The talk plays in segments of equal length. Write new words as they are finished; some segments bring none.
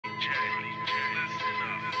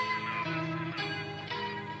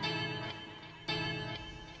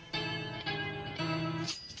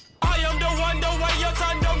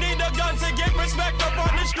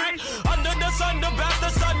a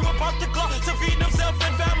bastard son who about to claw to feed himself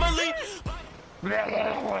and family.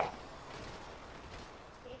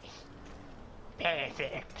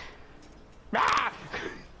 Perfect. Ah!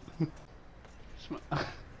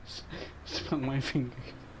 Smell my finger.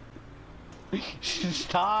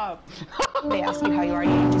 Stop. They ask you how you are,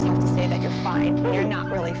 you just have to say that you're fine. You're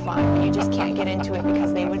not really fine, but you just can't get into it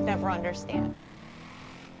because they would never understand.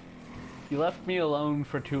 You left me alone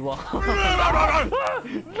for too long. What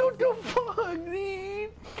the fuck, dude?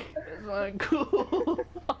 It's not cool.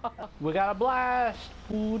 We got a blast.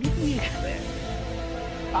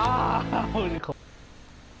 Ah, what is it called?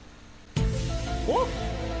 Whoa.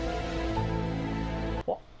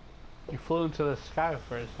 Whoa. You flew into the sky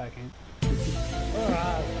for a second.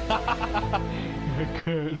 I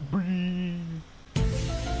can't breathe.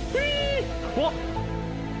 Whoa.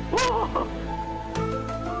 Whoa.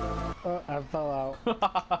 I fell out.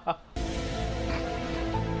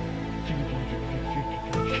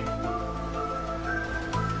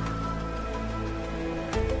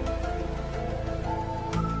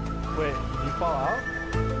 Wait, did you fall out?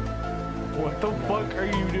 What the fuck are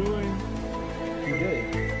you doing? You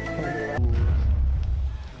did.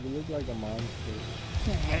 You look like a monster.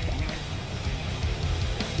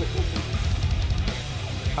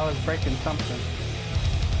 I was breaking something.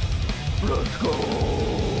 Let's go!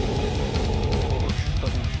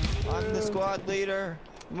 I'm the squad leader.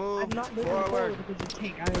 Move I'm not moving forward. because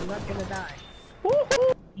you tank. I am not gonna die.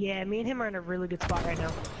 Yeah, me and him are in a really good spot right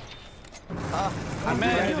now. I'm in.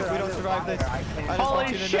 If we don't survive this, I just Holy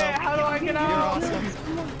want you to shit, know. how do I get out? You're awesome.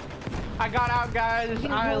 I got out, guys.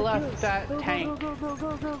 I left that tank.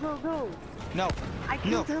 Go. No. I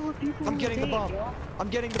killed hella people. I'm getting the bomb. I'm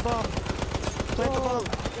getting the bomb. Plant the bomb.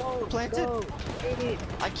 Plant it.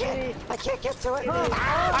 I can't get to it.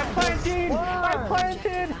 I planted! I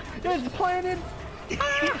planted! It's planted!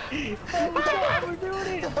 We're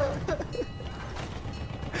doing it.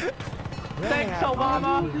 Thanks,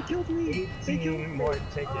 Obama! They killed me. They killed me. More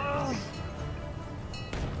tickets.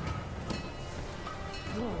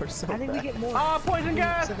 We're so I think we bad. get more. Ah, poison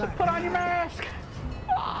gas! Survive. Put on your mask!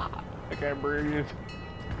 Ah, I can't breathe.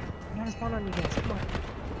 I gotta spawn on you guys. Come on.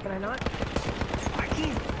 Can I not? I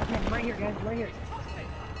can. Okay, I'm right here, guys. I'm right here.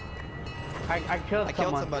 I killed I killed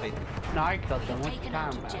someone. somebody. No, I killed someone. What's the Taken time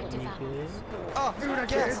out about? objective You apples. Oh, Dude, I can't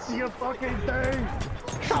yes. see a fucking thing!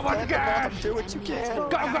 How much Plant the gas? bomb. Do what you can. Go,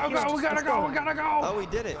 go, go! We gotta go! We gotta go! Oh, we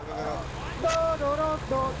did it. No, no, no,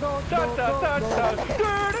 no, no, Da, no, da, da, no, da.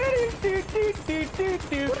 no.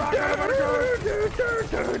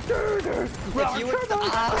 If you would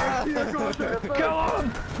Kill him!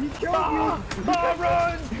 He killed Ah, ah,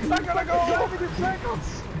 run! I gotta go! me in circles!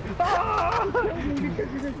 Ah! Because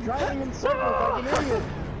you're just driving in circles like an idiot!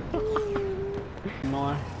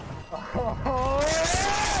 More.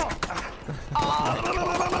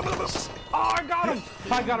 Oh, I got him!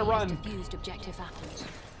 I gotta run. Defused objective apples.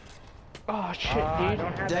 Oh shit, I dude.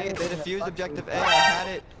 don't have Dang it, they anything to defused fuck objective A. with. I had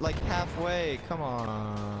it like halfway. Come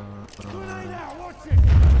on.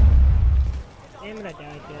 Damn it, I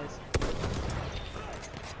died, guys.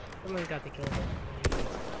 Someone got the kill.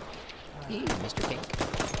 Mr. Pink.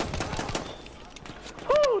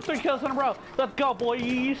 Woo! 3 kills in a row. Let's go,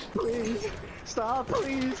 boys. Please! Stop,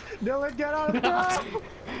 please! Dylan, get out of there!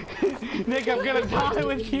 Nick, I'm gonna die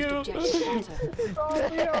with you. Objective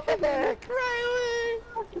butter.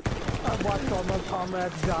 I've watched all my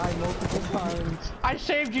comrades die multiple times. I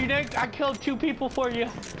saved you, Nick. I killed 2 people for you.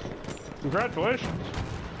 Congratulations.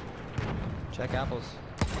 Check apples.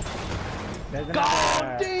 There's God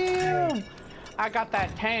another- damn! I got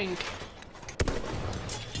that tank.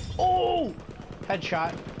 Oh!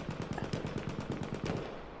 Headshot.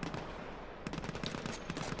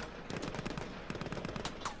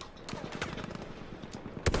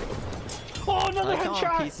 Oh, I another like how on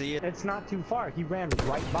headshot! PC It's not too far. He ran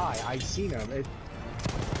right by. I seen him.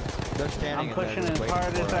 they're standing I'm in there pushing just as waiting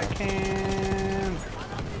hard for as I us. can.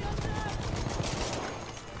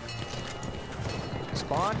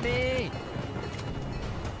 Spawn me!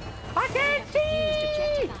 I can't Defused see!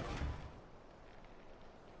 objective apples.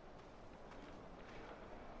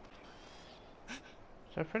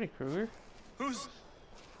 Is that Freddy Krueger? Who's?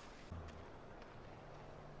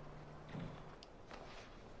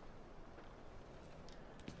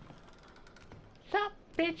 Sup,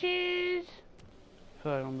 bitches? I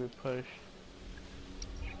feel like I'm gonna be pushed.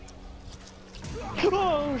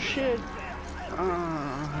 Oh shit!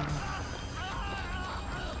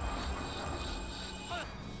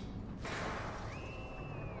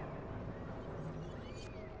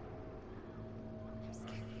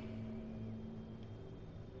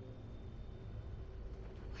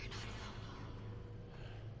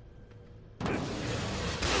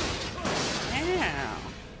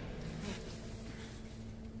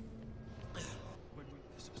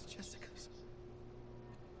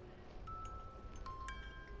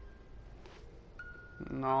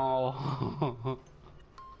 No.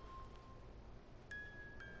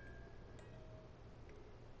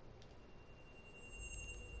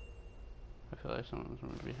 I feel like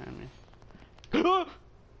someone's behind me.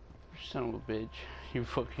 Son of a bitch. You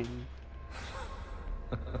fucking...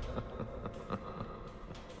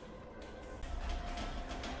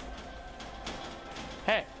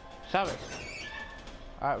 Hey! Stop it!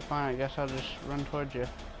 Alright, fine. I guess I'll just run towards you.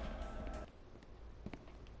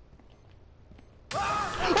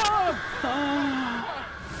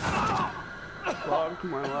 Fuck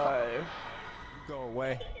my life. Go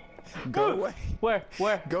away. Go away. Where?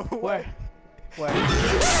 Go away. Where?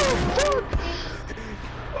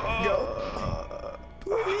 Go.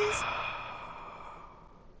 Please.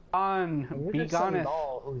 On. We're Be just some honest.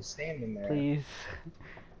 doll who's standing there. Please.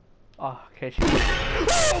 Oh, okay. She... Oh,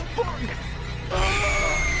 fuck!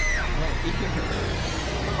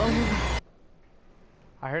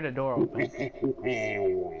 I heard a door open.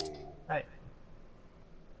 Hey.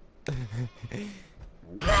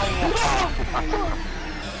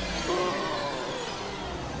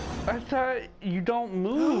 I thought you don't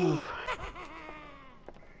move.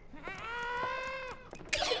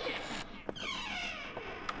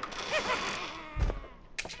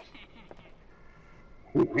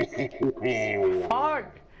 Fuck!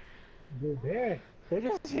 They're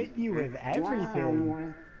just hitting you with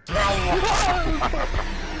everything.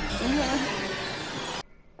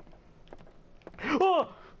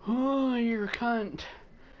 Oh, you're a cunt.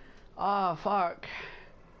 Ah, fuck.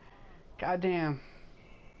 Goddamn.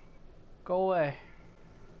 Go away.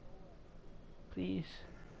 Please.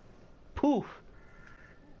 Poof.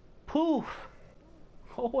 Poof.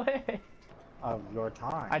 Go away. Of your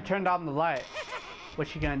time. I turned on the light.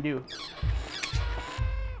 What you gonna do?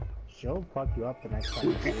 She'll fuck you up the next time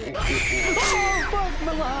you see it. Oh, fuck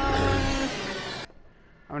my life.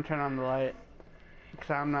 I'm gonna turn on the light.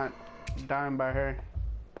 Because I'm not dying by her.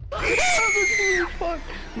 Fuck.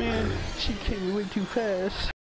 Man, she came way too fast.